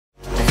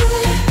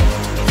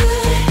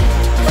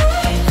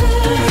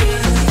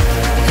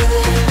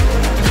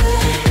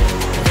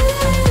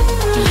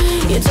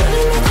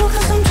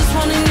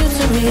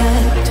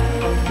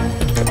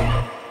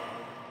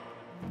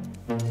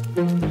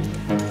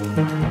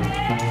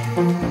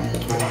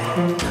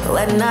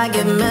When I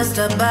get messed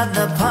up at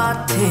the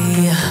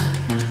party,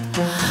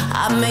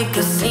 I make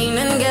a scene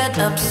and get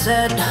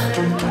upset.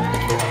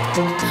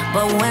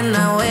 But when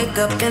I wake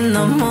up in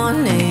the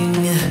morning,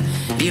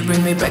 you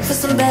bring me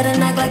breakfast in bed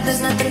and act like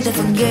there's nothing to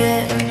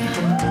forget.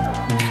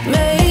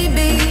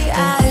 Maybe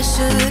I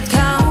should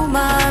count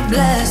my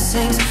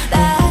blessings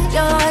that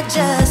you're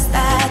just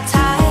that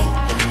tight.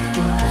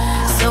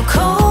 So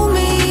call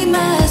me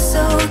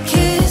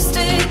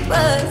masochistic,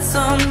 but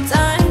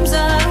sometimes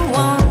I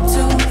want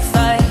to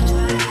fight.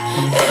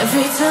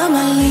 Every time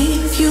I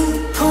leave, you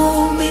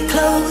pull me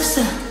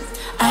closer.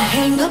 I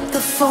hang up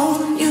the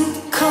phone, you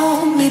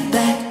call me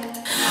back.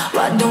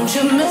 Why don't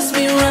you mess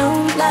me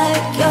around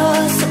like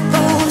you're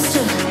supposed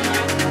to?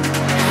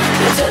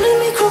 You're turning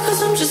me cool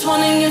cause I'm just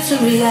wanting you to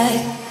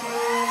react.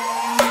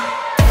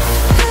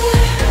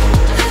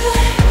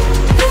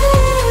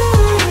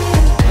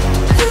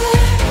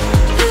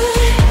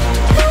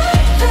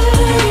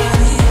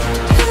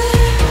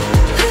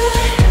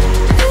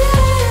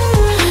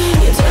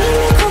 You're turning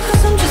me cool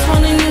cause I'm just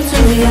wanting you to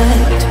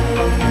react.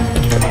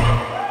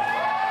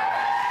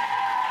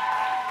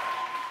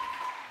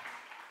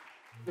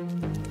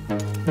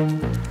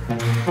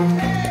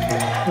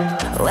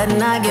 When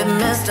I get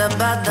messed up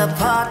at the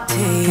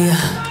party,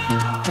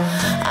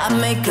 I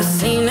make a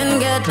scene and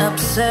get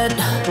upset.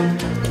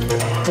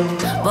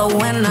 But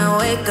when I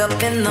wake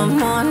up in the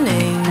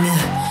morning,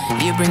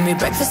 you bring me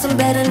breakfast in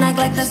bed and act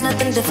like there's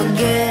nothing to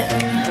forget.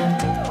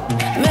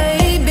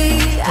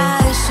 Maybe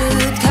I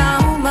should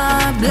count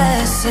my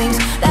blessings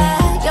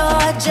that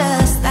you're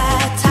just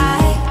that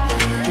tight.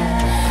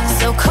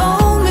 So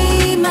call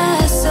me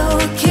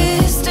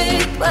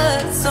masochistic,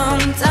 but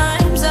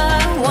sometimes I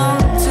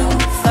want to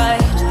fight.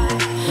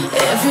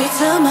 Every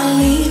time I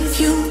leave,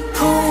 you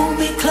pull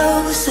me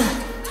closer.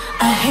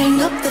 I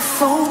hang up the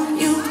phone,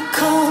 you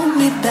call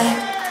me back.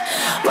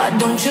 Why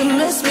don't you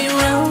mess me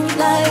around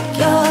like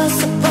you're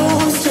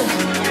supposed to?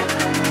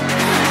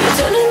 You're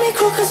turning me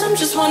cool cause I'm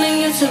just wanting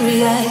you to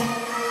react.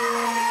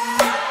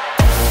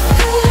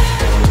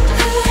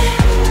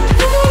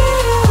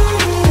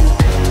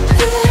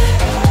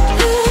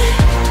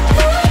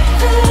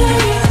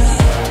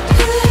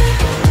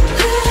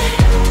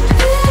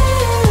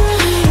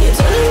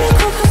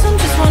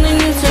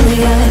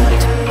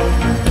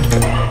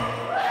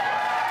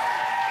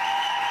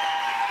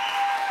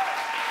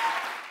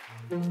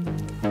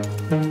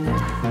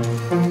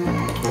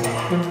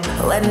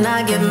 When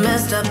I get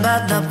messed up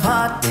at the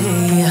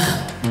party,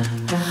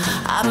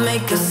 I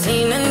make a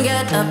scene and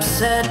get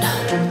upset.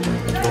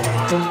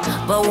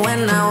 But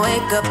when I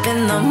wake up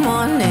in the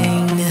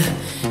morning,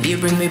 you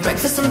bring me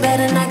breakfast in bed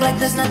and act like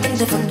there's nothing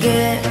to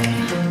forget.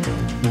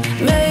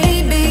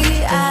 Maybe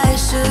I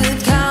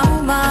should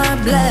count my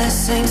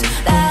blessings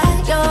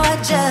that you're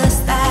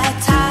just that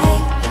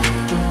tight.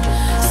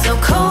 So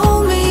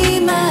call me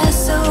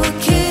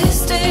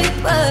masochistic,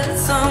 but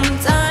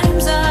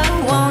sometimes I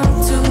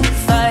want to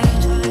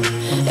fight.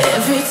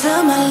 Every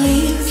time I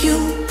leave, you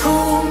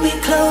pull me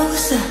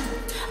closer.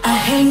 I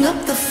hang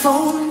up the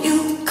phone,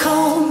 you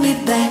call me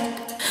back.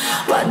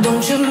 Why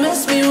don't you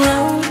mess me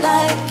around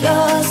like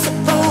you're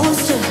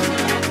supposed to?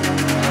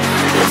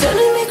 You're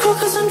turning me cool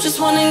cause I'm just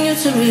wanting you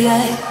to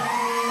react.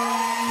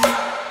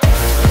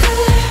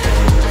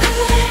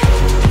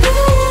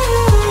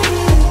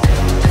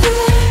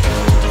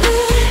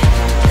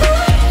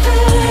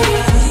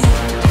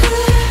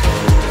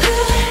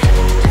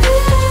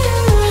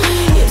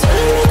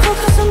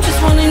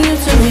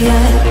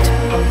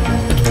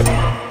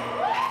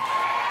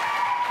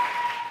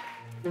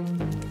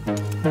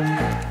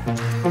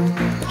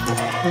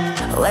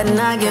 When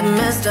I get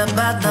messed up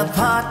at the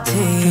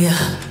party,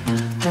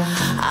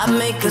 I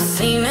make a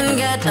scene and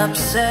get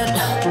upset.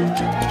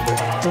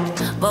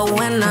 But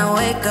when I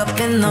wake up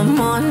in the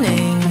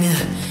morning,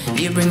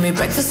 you bring me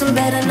breakfast in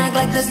bed and act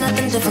like there's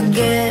nothing to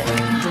forget.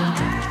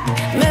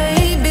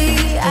 Maybe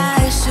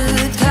I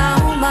should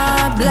count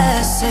my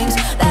blessings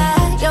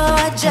that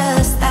you're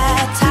just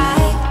that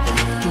tight.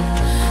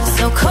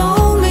 So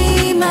call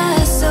me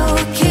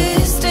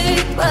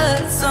masochistic,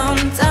 but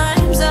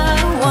sometimes I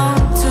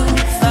want to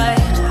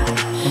fight.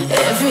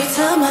 Every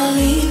time I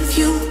leave,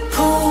 you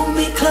pull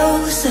me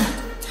closer.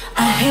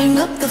 I hang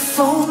up the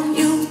phone,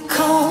 you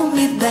call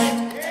me back.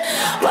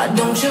 Why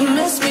don't you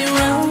mess me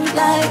around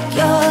like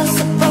you're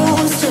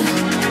supposed to?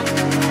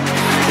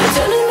 You're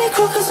turning me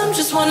cool cause I'm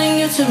just wanting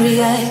you to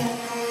react.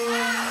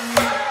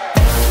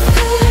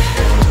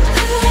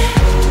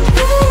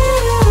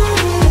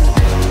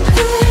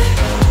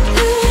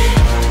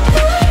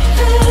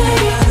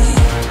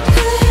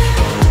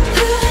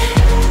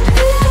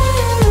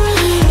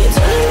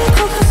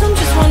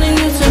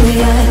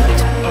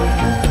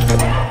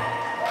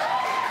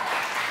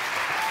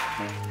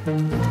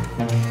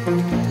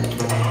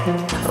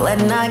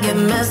 When I get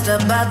messed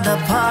up at the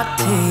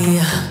party,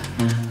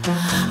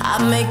 I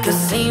make a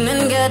scene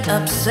and get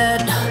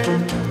upset.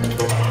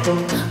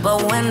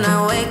 But when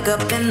I wake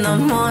up in the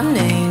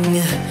morning,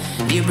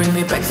 you bring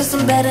me breakfast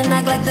in bed and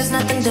act like there's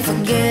nothing to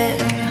forget.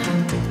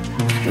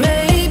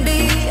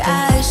 Maybe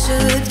I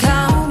should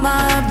count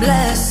my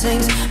blessings.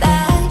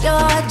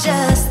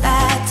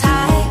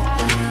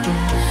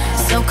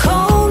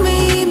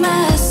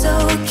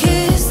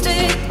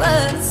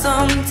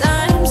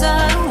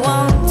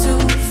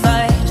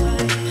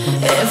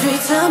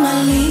 time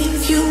I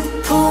leave, you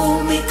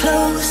pull me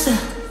closer.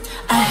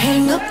 I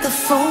hang up the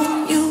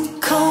phone, you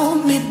call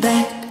me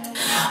back.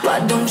 Why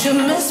don't you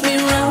mess me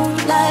around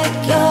like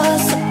you're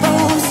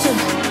supposed to?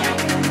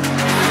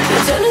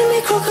 You're telling me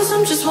cool cause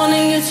I'm just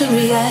wanting you to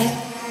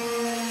react.